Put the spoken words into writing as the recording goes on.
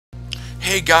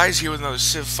Hey guys, here with another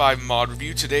Civ 5 mod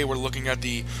review. Today we're looking at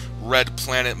the Red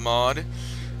Planet mod.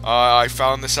 I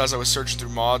found this as I was searching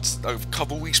through mods a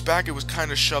couple weeks back. It was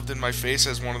kind of shoved in my face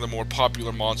as one of the more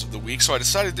popular mods of the week, so I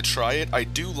decided to try it. I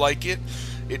do like it.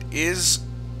 It is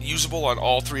usable on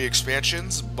all three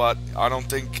expansions, but I don't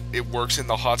think it works in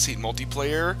the hot seat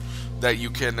multiplayer that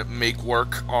you can make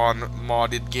work on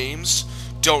modded games.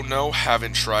 Don't know,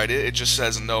 haven't tried it. It just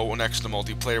says no next to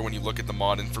multiplayer when you look at the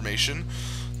mod information.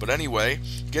 But anyway,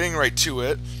 getting right to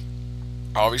it,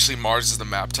 obviously Mars is the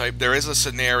map type. There is a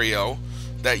scenario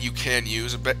that you can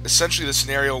use. Essentially, the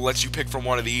scenario lets you pick from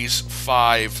one of these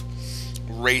 5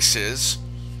 races,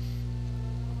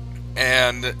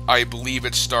 and I believe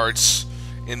it starts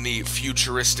in the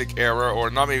futuristic era, or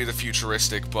not maybe the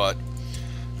futuristic, but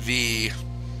the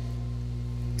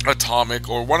atomic,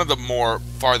 or one of the more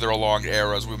farther along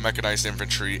eras with mechanized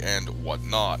infantry and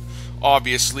whatnot.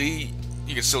 Obviously,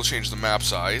 you can still change the map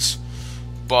size,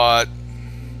 but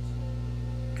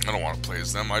I don't want to play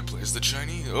as them. I'd play as the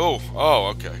Chinese.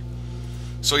 Oh, okay.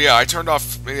 So yeah, I turned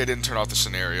off, maybe I didn't turn off the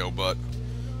scenario, but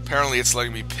apparently it's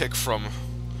letting me pick from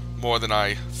more than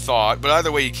I thought. But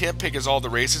either way, you can't pick as all the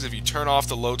races. If you turn off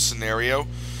the load scenario,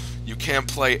 you can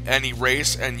play any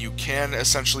race, and you can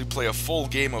essentially play a full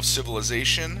game of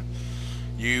Civilization.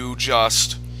 You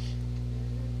just,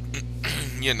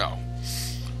 you know,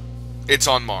 it's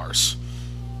on Mars.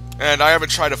 And I haven't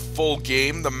tried a full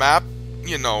game. The map,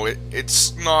 you know,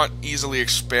 it's not easily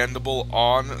expandable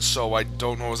on, so I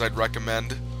don't know as I'd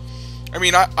recommend. I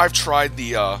mean, I've tried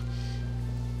the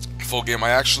full game.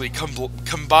 I actually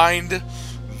combined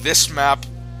this map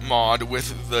mod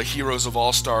with the Heroes of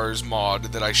All-Stars mod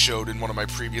that I showed in one of my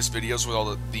previous videos with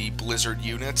all the Blizzard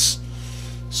units.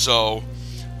 So,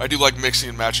 I do like mixing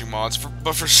and matching mods,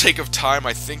 but for sake of time,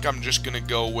 I think I'm just going to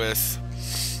go with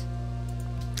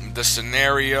the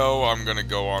scenario. I'm gonna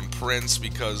go on Prince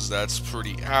because that's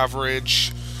pretty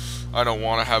average. I don't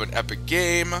want to have an epic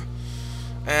game,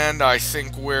 and I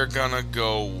think we're gonna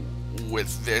go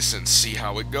with this and see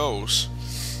how it goes.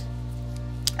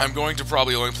 I'm going to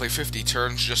probably only play 50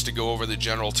 turns just to go over the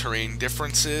general terrain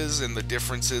differences and the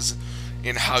differences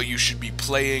in how you should be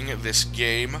playing this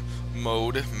game,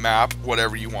 mode, map,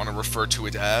 whatever you want to refer to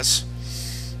it as.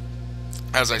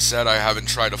 As I said, I haven't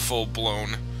tried a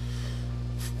full-blown,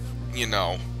 you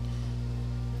know,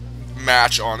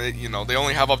 match on it. You know, they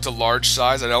only have up to large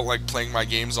size. I don't like playing my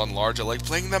games on large. I like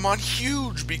playing them on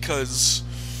huge because,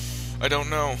 I don't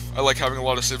know, I like having a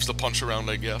lot of civs to punch around,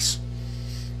 I guess.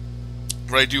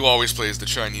 But I do always play as the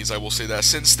Chinese, I will say that.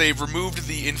 Since they've removed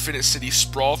the Infinite City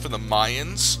Sprawl for the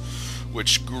Mayans,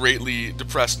 which greatly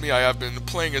depressed me, I have been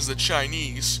playing as the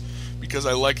Chinese because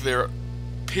I like their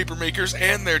paper makers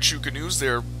and their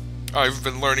Chukanus. I've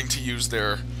been learning to use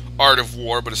their Art of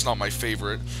War, but it's not my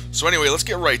favorite. So anyway, let's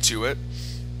get right to it.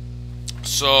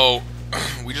 So,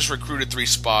 we just recruited 3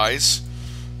 spies.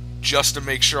 Just to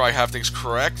make sure I have things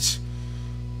correct,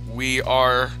 we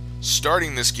are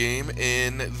starting this game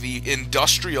in the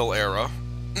industrial era,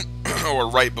 or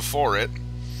right before it.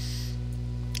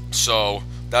 So,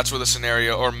 that's where the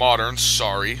scenario, or modern,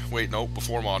 sorry. Wait, no,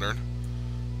 before modern.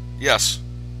 Yes.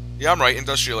 Yeah, I'm right,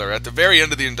 industrial era. At the very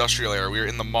end of the industrial era, we are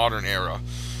in the modern era,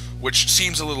 which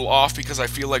seems a little off because I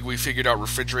feel like we figured out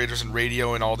refrigerators and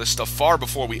radio and all this stuff far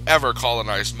before we ever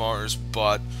colonized Mars,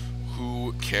 but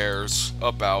who cares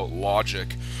about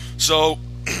logic? So,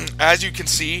 as you can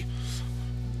see,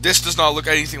 this does not look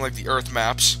anything like the Earth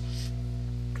maps.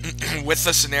 With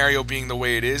the scenario being the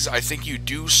way it is, I think you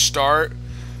do start,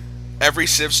 every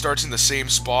Civ starts in the same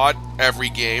spot every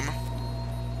game.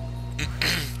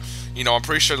 You know, I'm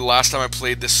pretty sure the last time I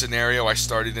played this scenario, I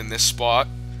started in this spot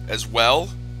as well.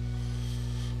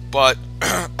 But,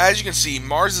 as you can see,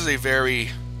 Mars is a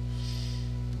very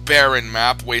barren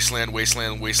map. Wasteland,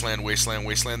 wasteland, wasteland, wasteland,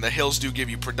 wasteland. The hills do give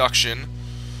you production,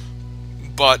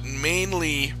 but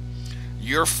mainly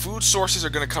your food sources are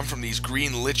going to come from these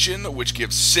green lichen, which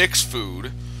gives 6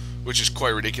 food, which is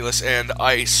quite ridiculous, and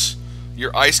ice.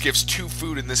 Your ice gives 2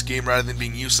 food in this game rather than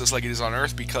being useless like it is on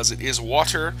Earth because it is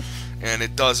water, and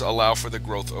it does allow for the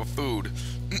growth of food.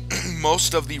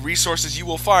 Most of the resources you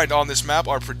will find on this map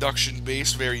are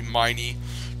production-based, very miney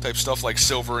type stuff like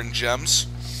silver and gems.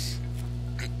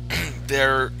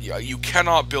 You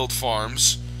cannot build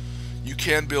farms. You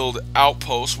can build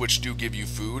outposts, which do give you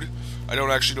food. I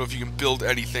don't actually know if you can build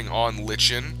anything on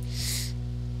Lichen.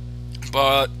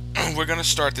 But we're going to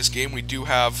start this game. We do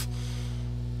have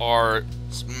our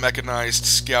mechanized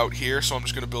scout here, so I'm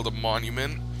just going to build a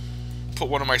monument. Put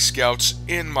one of my scouts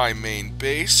in my main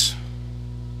base.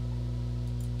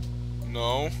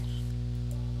 No.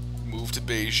 Move to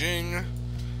Beijing.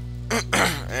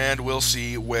 and we'll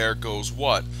see where goes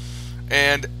what.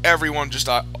 And everyone just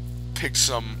picked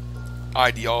some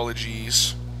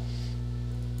ideologies.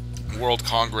 World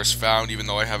Congress found, even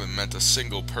though I haven't met a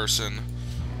single person.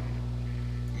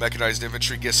 Mechanized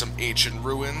infantry, get some ancient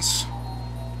ruins.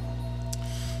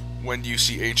 When do you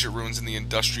see ancient ruins in the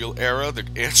industrial era? The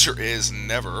answer is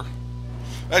never.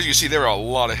 As you see, there are a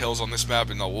lot of hills on this map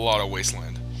and a lot of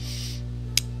wasteland.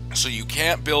 So you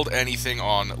can't build anything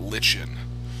on lichen.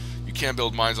 You can't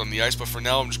build mines on the ice, but for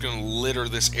now I'm just going to litter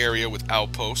this area with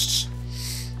outposts.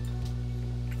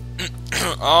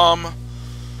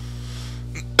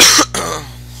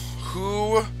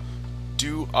 Who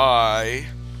do I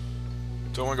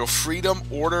want to go? Freedom,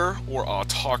 order, or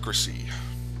autocracy?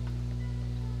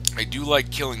 I do like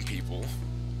killing people,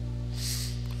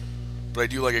 but I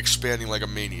do like expanding like a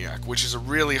maniac, which is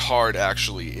really hard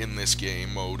actually in this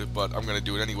game mode, but I'm gonna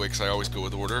do it anyway because I always go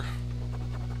with order.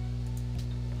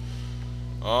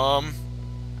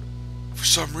 For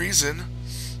some reason,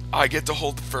 I get to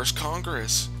hold the first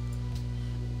Congress.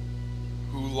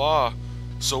 Hoolah.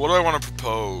 So what do I want to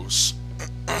propose?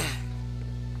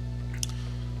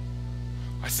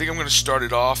 I think I'm going to start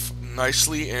it off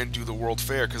nicely and do the World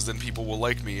Fair, because then people will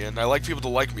like me. And I like people to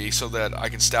like me so that I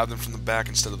can stab them from the back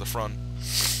instead of the front.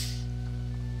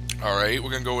 Alright, we're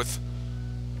going to go with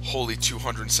holy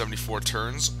 274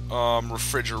 turns.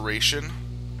 Refrigeration.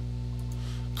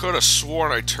 Could have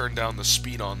sworn I turned down the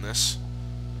speed on this.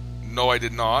 No, I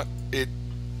did not. It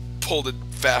pulled a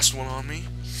fast one on me.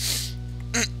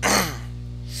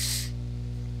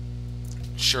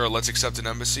 Sure, let's accept an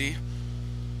embassy.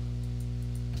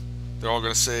 They're all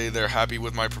going to say they're happy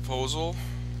with my proposal.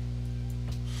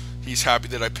 He's happy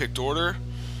that I picked order.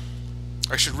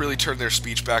 I should really turn their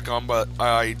speech back on, but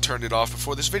I turned it off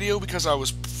before this video because I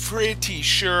was pretty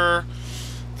sure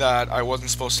that I wasn't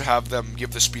supposed to have them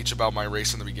give the speech about my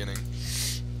race in the beginning.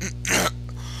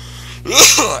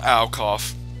 Ow,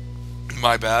 cough.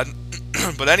 My bad.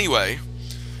 But anyway,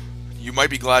 you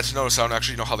might be glad to notice I don't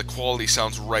actually know how the quality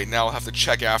sounds right now. I'll have to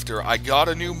check after. I got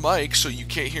a new mic, so you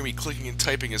can't hear me clicking and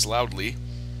typing as loudly.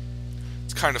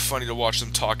 It's kind of funny to watch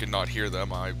them talk and not hear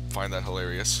them. I find that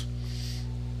hilarious.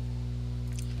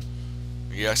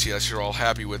 Yes, yes, you're all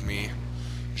happy with me.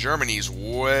 Germany's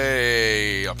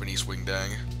way up in East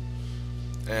Wingdang.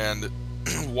 And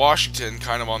Washington,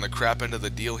 kind of on the crap end of the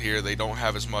deal here. They don't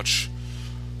have as much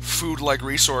food-like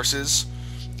resources.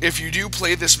 If you do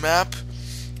play this map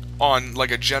on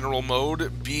like a general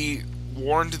mode, be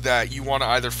warned that you want to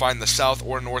either find the South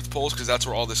or North Poles, because that's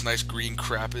where all this nice green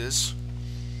crap is.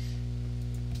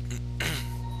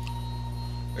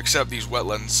 Except these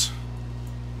wetlands.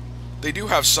 They do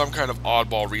have some kind of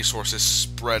oddball resources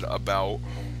spread about.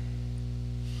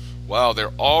 Wow,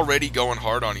 they're already going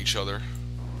hard on each other.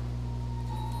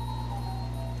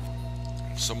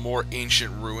 Some more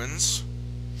ancient ruins.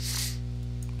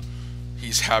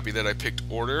 He's happy that I picked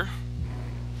order.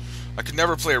 I could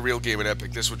never play a real game in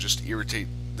Epic. This would just irritate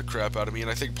the crap out of me,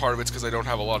 and I think part of it's because I don't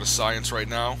have a lot of science right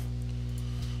now,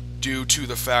 due to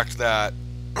the fact that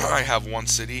I have one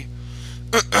city.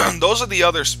 Those are the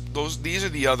others. These are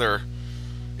the other.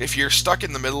 If you're stuck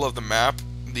in the middle of the map,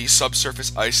 these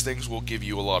subsurface ice things will give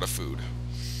you a lot of food.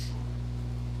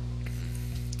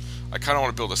 I kind of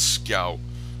want to build a scout.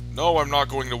 No, I'm not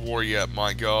going to war yet.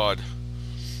 My God,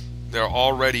 they're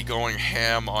already going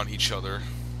ham on each other.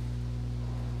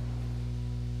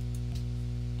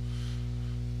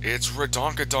 It's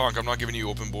redonkadonk. I'm not giving you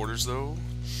open borders, though.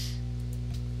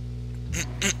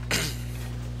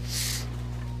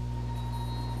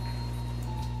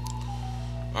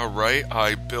 Alright,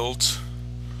 I built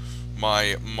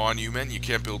my monument. You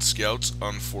can't build scouts,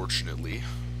 unfortunately.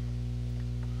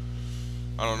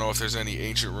 I don't know if there's any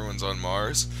ancient ruins on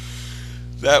Mars.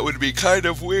 That would be kind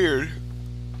of weird.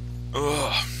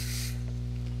 Ugh.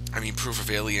 I mean, proof of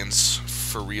aliens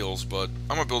for reals, but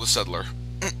I'm gonna build a settler.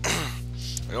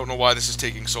 I don't know why this is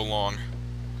taking so long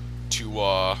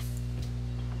to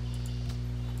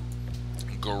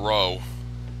grow.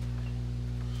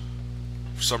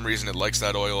 For some reason it likes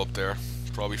that oil up there.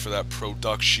 Probably for that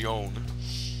production.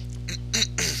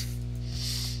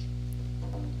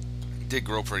 Did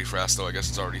grow pretty fast though, I guess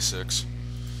it's already 6.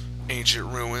 Ancient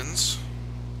ruins.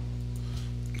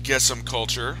 Get some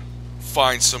culture.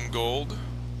 Find some gold.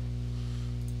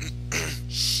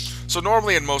 So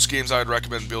normally in most games I'd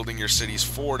recommend building your cities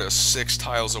 4 to 6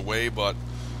 tiles away, but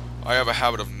I have a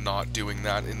habit of not doing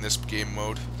that in this game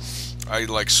mode. I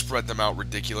like spread them out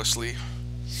ridiculously.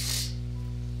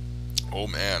 Oh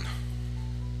man.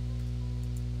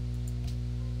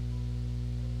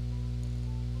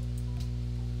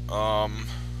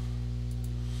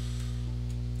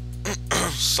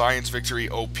 Science victory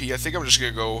OP. I think I'm just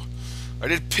gonna go. I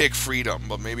did pick freedom,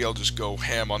 but maybe I'll just go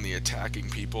ham on the attacking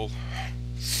people.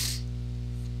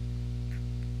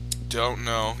 Don't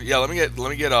know. Yeah, let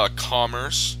me get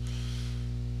commerce.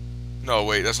 No,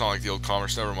 wait, that's not like the old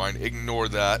commerce. Never mind. Ignore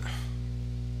that.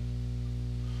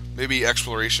 Maybe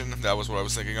exploration. That was what I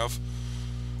was thinking of.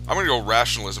 I'm gonna go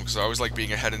rationalism because I always like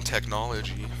being ahead in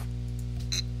technology.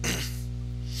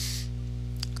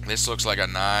 This looks like a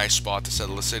nice spot to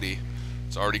settle a city.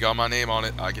 It's already got my name on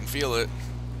it. I can feel it.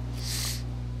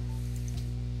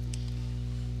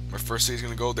 My first city's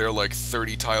gonna go there like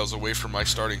 30 tiles away from my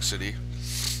starting city.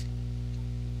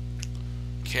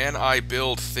 Can I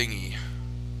build thingy?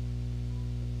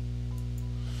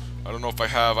 I don't know if I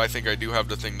have. I think I do have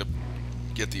the thing to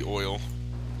get the oil.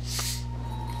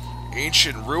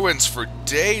 Ancient ruins for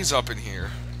days up in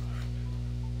here.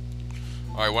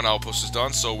 Alright, one outpost is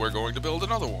done, so we're going to build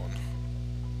another one.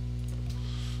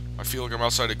 I feel like I'm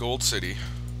outside a gold city.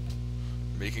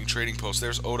 Making trading posts.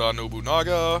 There's Oda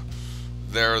Nobunaga.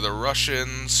 There are the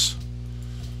Russians.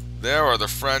 There are the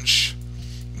French.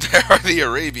 There are the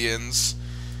Arabians.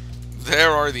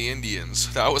 There are the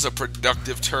Indians. That was a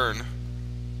productive turn.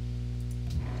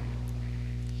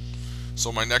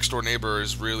 So my next door neighbor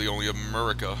is really only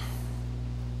America.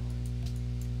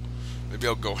 Maybe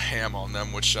I'll go ham on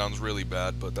them, which sounds really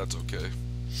bad, but that's okay.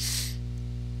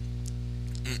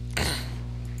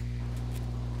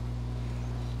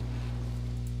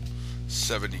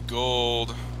 $70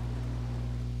 gold.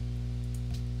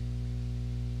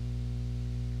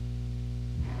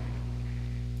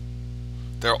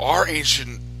 There are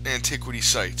ancient antiquity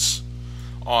sites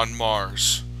on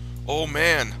Mars. Oh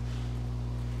man.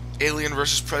 Alien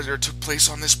vs. Predator took place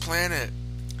on this planet.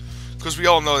 Because we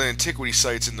all know that antiquity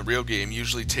sites in the real game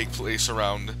usually take place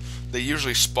around... They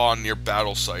usually spawn near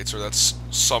battle sites, or that's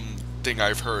something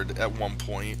I've heard at one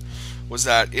point. Was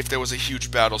that if there was a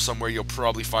huge battle somewhere, you'll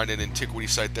probably find an antiquity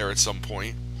site there at some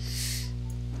point.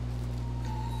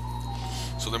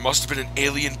 So there must have been an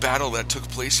alien battle that took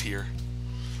place here.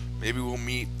 Maybe we'll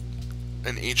meet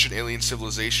an ancient alien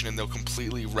civilization and they'll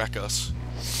completely wreck us.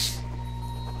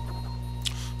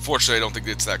 Fortunately, I don't think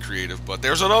it's that creative, but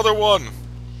there's another one!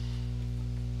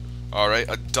 Alright,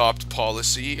 adopt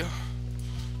policy.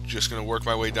 Just gonna work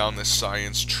my way down this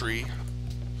science tree.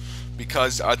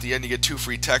 Because at the end you get 2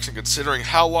 free techs, and considering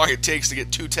how long it takes to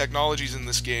get 2 technologies in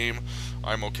this game,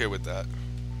 I'm okay with that.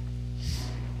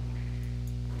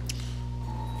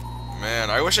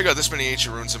 Man, I wish I got this many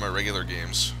ancient ruins in my regular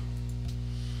games.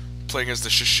 Playing as the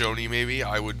Shoshone, maybe,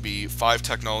 I would be 5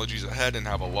 technologies ahead and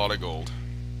have a lot of gold.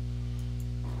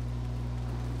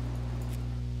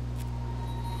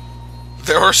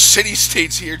 There are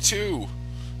city-states here, too!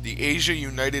 The Asia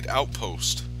United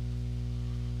Outpost.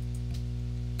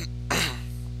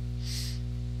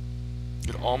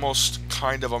 It almost,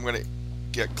 kind of, I'm gonna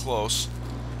get close.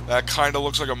 That kind of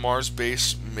looks like a Mars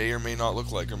base, may or may not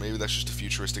look like, or maybe that's just a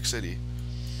futuristic city.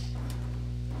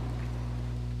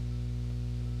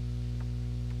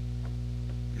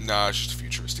 Nah, it's just a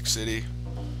futuristic city.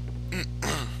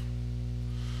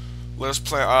 Let us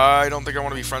play. I don't think I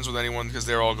want to be friends with anyone because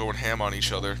they're all going ham on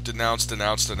each other. Denounce,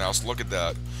 denounce, denounce. Look at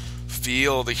that.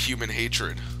 Feel the human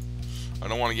hatred. I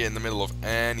don't want to get in the middle of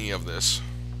any of this.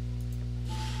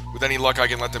 With any luck, I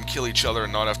can let them kill each other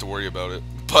and not have to worry about it.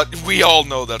 But we all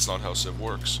know that's not how Civ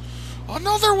works.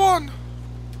 Another one!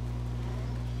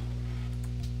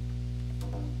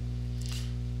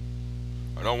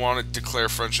 I don't want to declare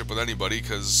friendship with anybody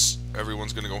because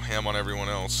everyone's going to go ham on everyone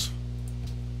else.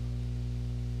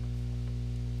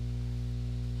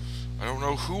 I don't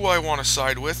know who I want to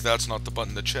side with. That's not the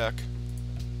button to check.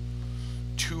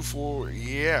 2, 4,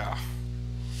 yeah.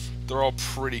 They're all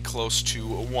pretty close to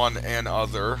one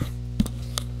another.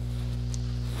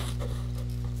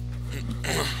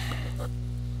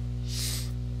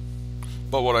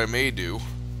 But what I may do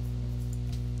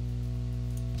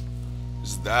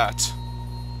is that.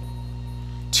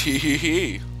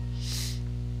 Tee.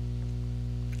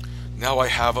 Now I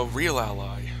have a real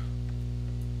ally.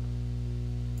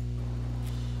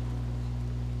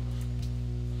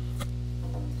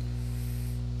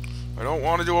 I don't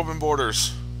want to do open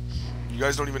borders. You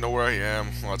guys don't even know where I am.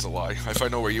 Well, that's a lie. If I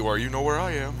know where you are, you know where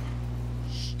I am.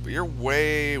 But you're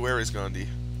way... Where is Gandhi?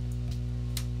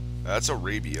 That's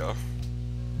Arabia.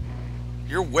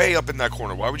 You're way up in that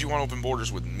corner. Why would you want open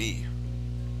borders with me?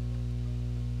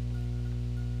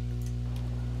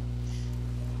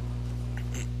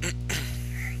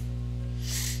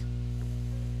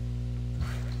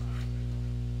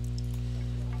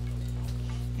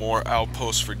 More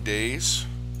outposts for days.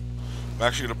 I'm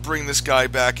actually going to bring this guy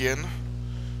back in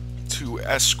to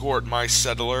escort my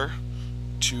settler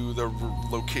to the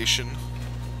location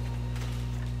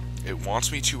it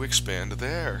wants me to expand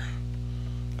there.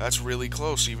 That's really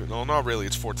close, even though not really,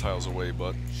 it's 4 tiles away,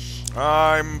 but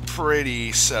I'm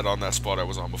pretty set on that spot I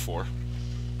was on before.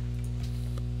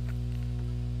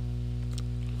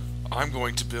 I'm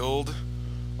going to build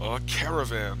a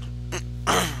caravan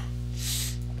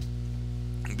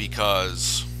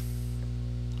because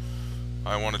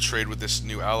I want to trade with this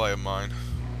new ally of mine.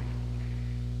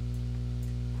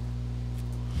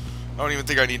 I don't even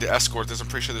think I need to escort this. I'm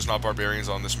pretty sure there's not barbarians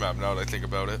on this map now that I think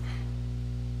about it.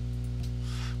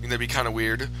 I mean, that'd be kind of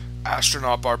weird.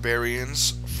 Astronaut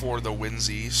barbarians for the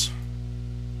Winsies.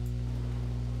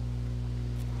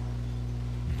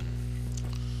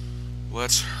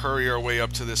 Let's hurry our way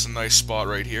up to this nice spot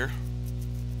right here.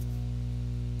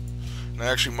 And I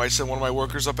actually might send one of my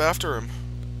workers up after him.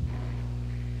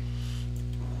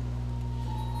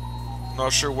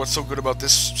 Not sure what's so good about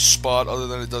this spot other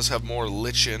than it does have more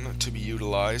lichen to be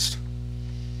utilized.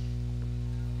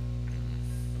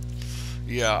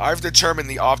 Yeah, I've determined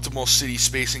the optimal city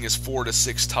spacing is 4 to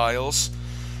 6 tiles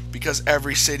because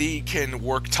every city can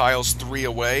work tiles 3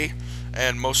 away,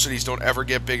 and most cities don't ever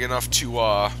get big enough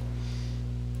to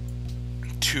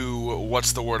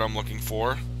what's the word I'm looking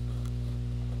for?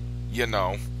 You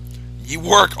know, you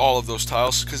work all of those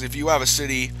tiles, because if you have a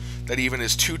city that even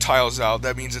is 2 tiles out,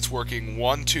 that means it's working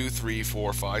 1, 2, 3,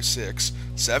 4, 5, 6,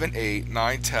 7, 8,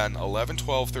 9, 10, 11,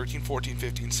 12, 13, 14,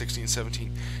 15, 16,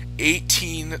 17,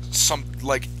 18,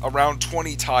 like around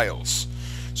 20 tiles.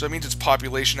 So that means its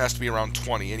population has to be around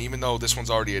 20, and even though this one's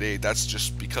already at 8, that's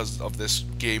just because of this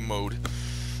game mode.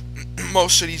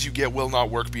 Most cities you get will not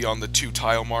work beyond the 2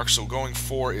 tile mark, so going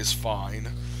 4 is fine.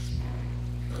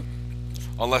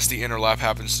 Unless the inner lap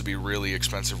happens to be really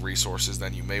expensive resources,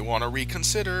 then you may want to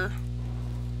reconsider.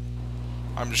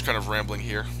 I'm just kind of rambling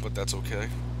here, but that's okay.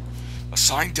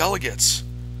 Assign delegates!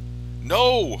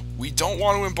 No! We don't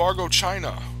want to embargo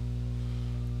China!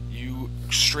 You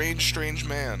strange, strange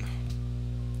man.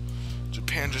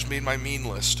 Japan just made my mean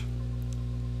list.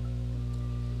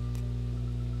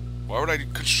 Why would I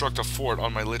construct a fort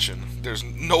on my lichen?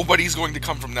 Nobody's going to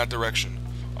come from that direction.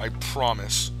 I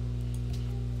promise.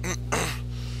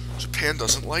 Japan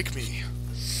doesn't like me.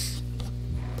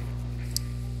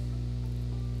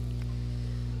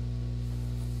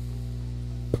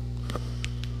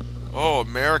 Oh,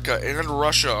 America and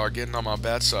Russia are getting on my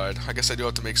bad side. I guess I do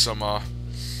have to make some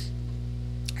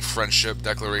friendship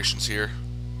declarations here.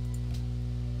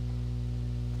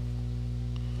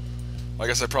 I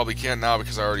guess I probably can now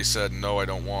because I already said no, I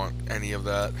don't want any of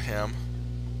that ham.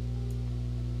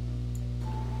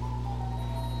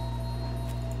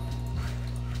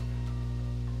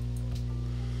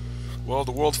 Well,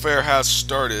 the World Fair has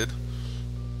started.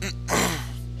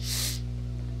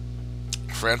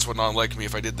 France would not like me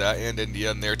if I did that, and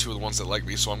India, and they're 2 of the ones that like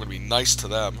me, so I'm going to be nice to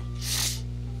them.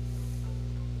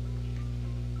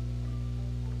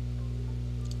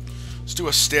 Let's do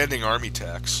a standing army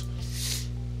tax.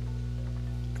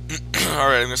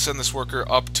 Alright, I'm going to send this worker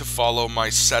up to follow my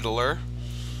settler.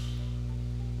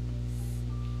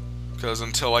 Because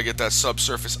until I get that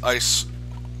subsurface ice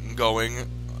going,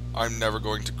 I'm never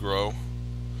going to grow.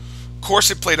 Of course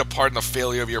it played a part in the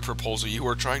failure of your proposal. You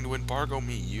were trying to embargo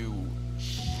me, you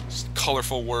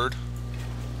colorful word.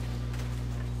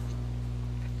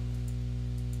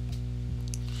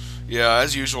 Yeah,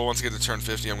 as usual, once I get to turn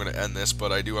 50, I'm going to end this,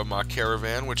 but I do have my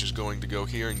caravan, which is going to go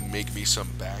here and make me some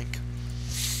bank.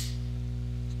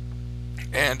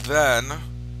 And then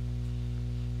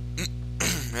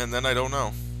I don't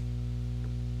know.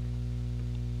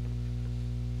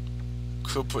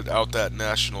 Could put out that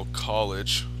national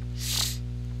college,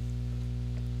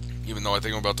 even though I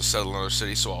think I'm about to settle in another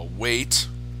city, so I'll wait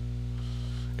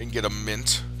and get a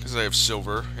mint because I have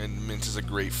silver and mint is a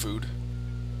great food.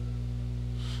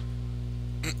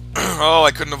 Oh,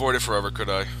 I couldn't avoid it forever, could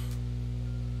I?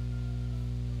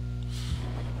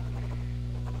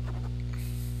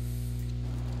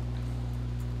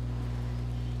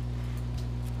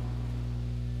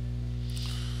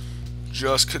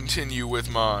 Just continue with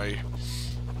my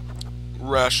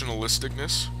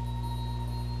rationalisticness.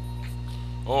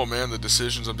 Oh man, the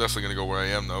decisions, I'm definitely going to go where I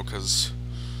am though, because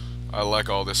I like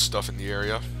all this stuff in the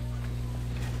area.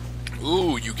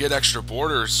 Ooh, you get extra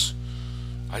borders.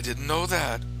 I didn't know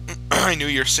that. I knew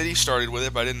your city started with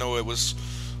it, but I didn't know it was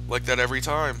like that every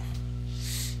time.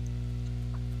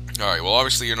 Alright, well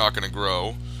obviously you're not going to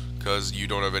grow, because you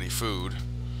don't have any food.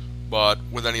 But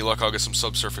with any luck I'll get some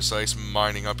subsurface ice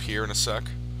mining up here in a sec.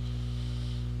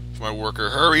 If my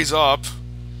worker hurries up.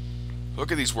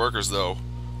 Look at these workers though.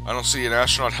 I don't see an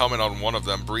astronaut helmet on one of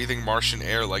them, breathing Martian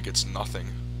air like it's nothing.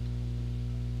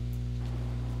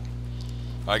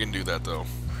 I can do that, though.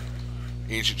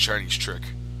 Ancient Chinese trick.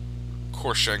 Of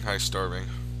course, Shanghai's starving.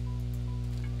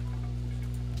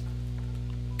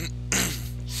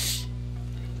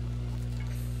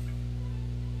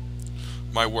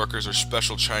 My workers are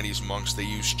special Chinese monks. They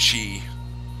use qi.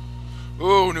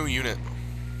 Ooh, new unit.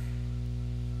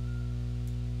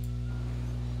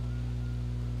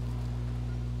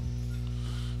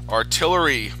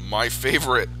 Artillery, my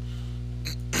favorite.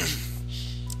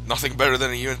 Nothing better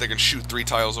than a unit that can shoot 3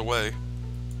 tiles away.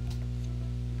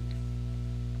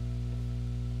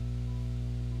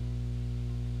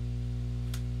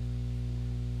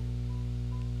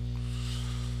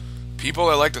 People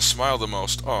I like to smile the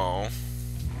most. Oh.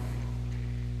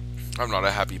 I'm not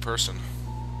a happy person.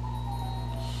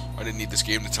 I didn't need this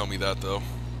game to tell me that, though.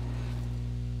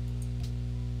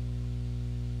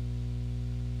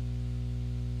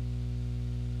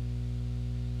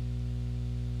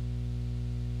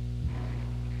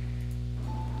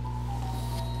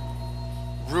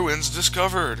 Ruins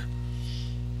discovered.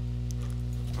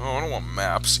 Oh, I don't want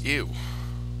maps. Ew.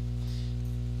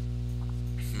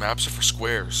 Maps are for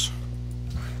squares.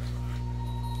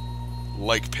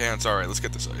 Like pants. Alright, let's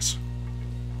get this ice.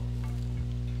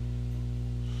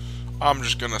 I'm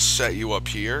just gonna set you up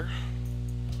here.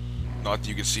 Not that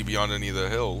you can see beyond any of the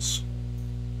hills.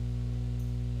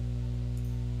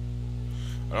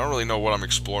 I don't really know what I'm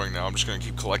exploring now. I'm just gonna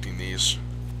keep collecting these.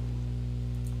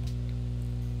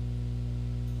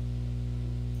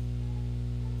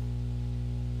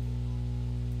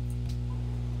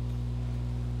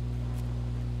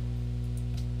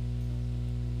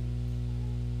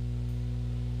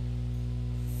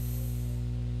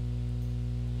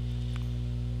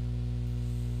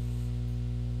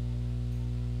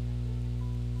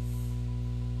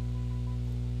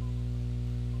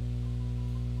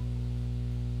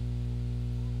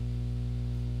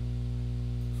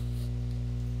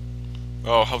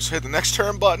 Oh, I was hit the next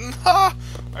turn button. Ha!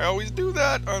 I always do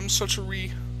that. I'm such a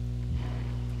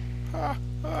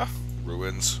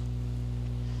ruins.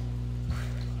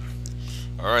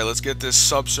 Alright, let's get this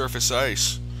subsurface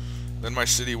ice. Then my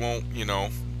city won't, you know,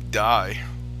 die.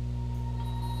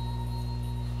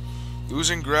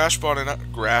 Losing grasp on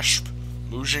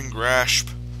losing grasp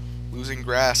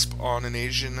on an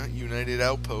Asian United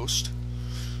outpost.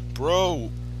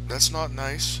 Bro, that's not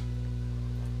nice.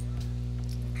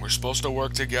 We're supposed to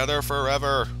work together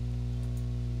forever.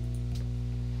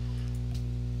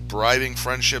 Bribing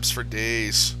friendships for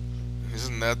days.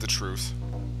 Isn't that the truth?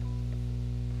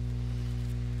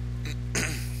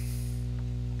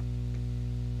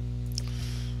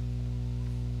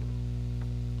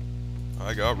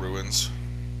 I got ruins.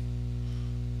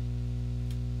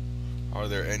 Are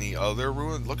there any other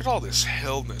ruins? Look at all this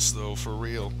hellness, though, for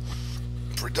real.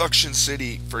 Production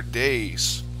city for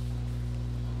days.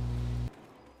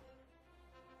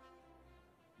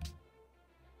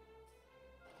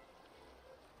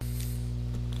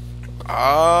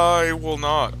 I will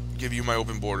not give you my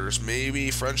open borders.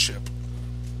 Maybe friendship.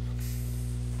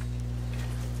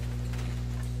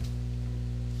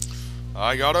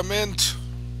 I got a mint.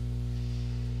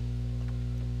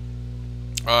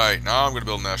 Alright, now I'm going to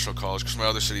build a national college because my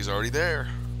other city's already there.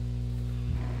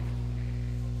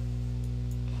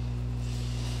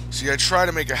 See, I try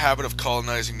to make a habit of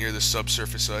colonizing near the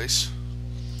subsurface ice,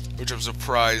 which I'm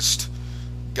surprised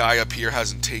guy up here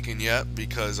hasn't taken yet,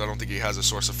 because I don't think he has a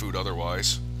source of food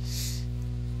otherwise.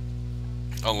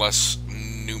 Unless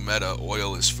new meta,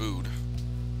 oil is food.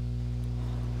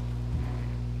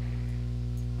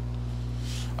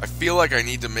 I feel like I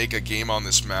need to make a game on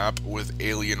this map with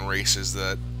alien races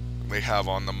that they have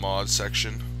on the mod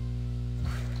section.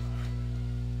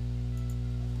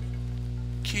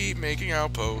 Keep making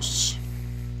outposts.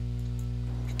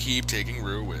 Keep taking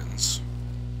ruins.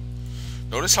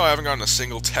 Notice how I haven't gotten a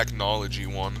single technology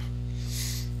one.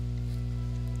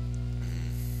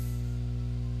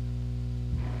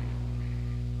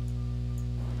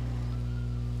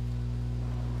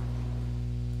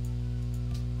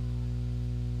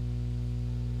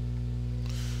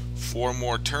 Four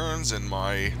more turns and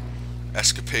my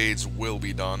escapades will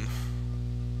be done.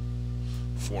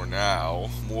 For now.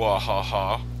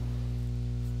 Mwahaha.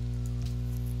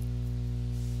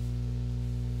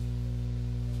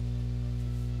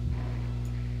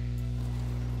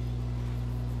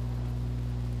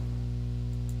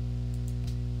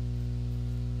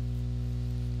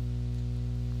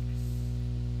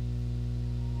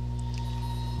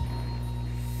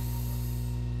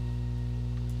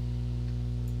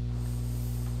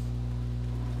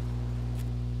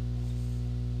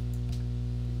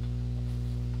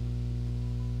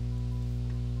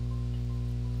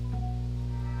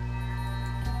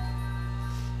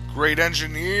 great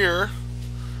engineer.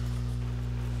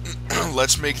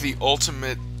 Let's make the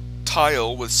ultimate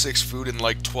tile with 6 food and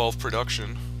like 12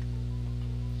 production.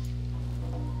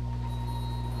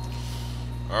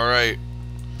 Alright.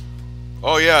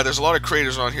 Oh yeah, there's a lot of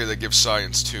craters on here that give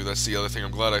science too. That's the other thing. I'm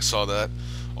glad I saw that.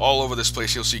 All over this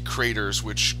place you'll see craters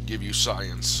which give you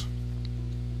science.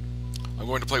 I'm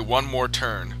going to play one more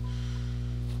turn.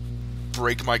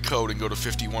 Break my code and go to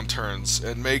 51 turns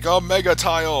and make a mega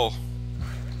tile.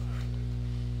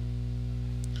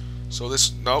 So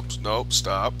this, nope,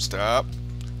 stop.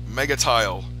 Mega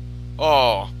tile.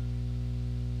 Oh,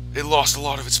 it lost a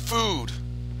lot of its food.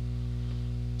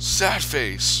 Sad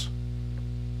face.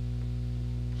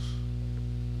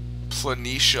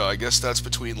 Planitia, I guess that's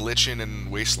between Lichen and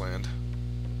Wasteland.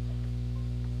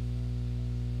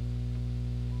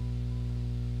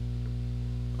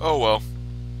 Oh well.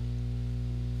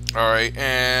 Alright,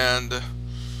 and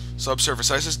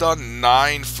subsurface ice is done.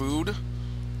 9 food.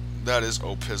 That is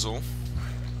Opizzle.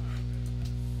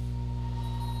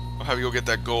 I'll have you go get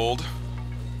that gold.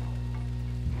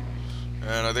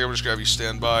 And I think I'm just gonna have you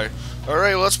stand by.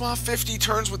 Alright, well, that's my 50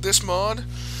 turns with this mod.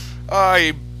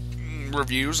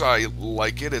 Reviews, I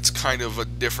like it. It's kind of a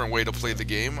different way to play the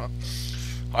game.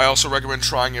 I also recommend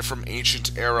trying it from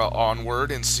Ancient Era onward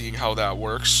and seeing how that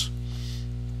works.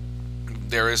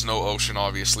 There is no ocean,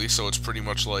 obviously, so it's pretty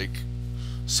much like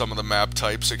some of the map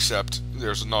types, except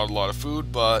there's not a lot of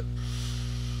food, but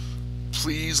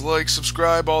please like,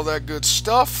 subscribe, all that good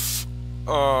stuff.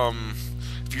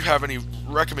 If you have any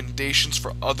recommendations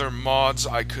for other mods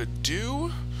I could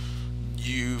do,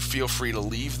 you feel free to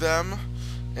leave them.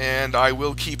 And I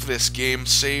will keep this game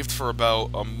saved for about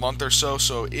a month or so,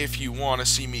 so if you want to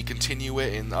see me continue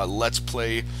it in a Let's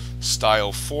Play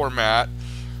style format,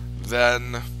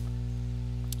 then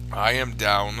I am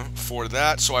down for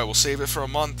that. So I will save it for a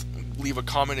month. Leave a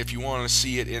comment if you want to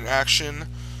see it in action,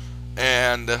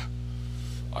 and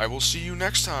I will see you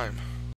next time.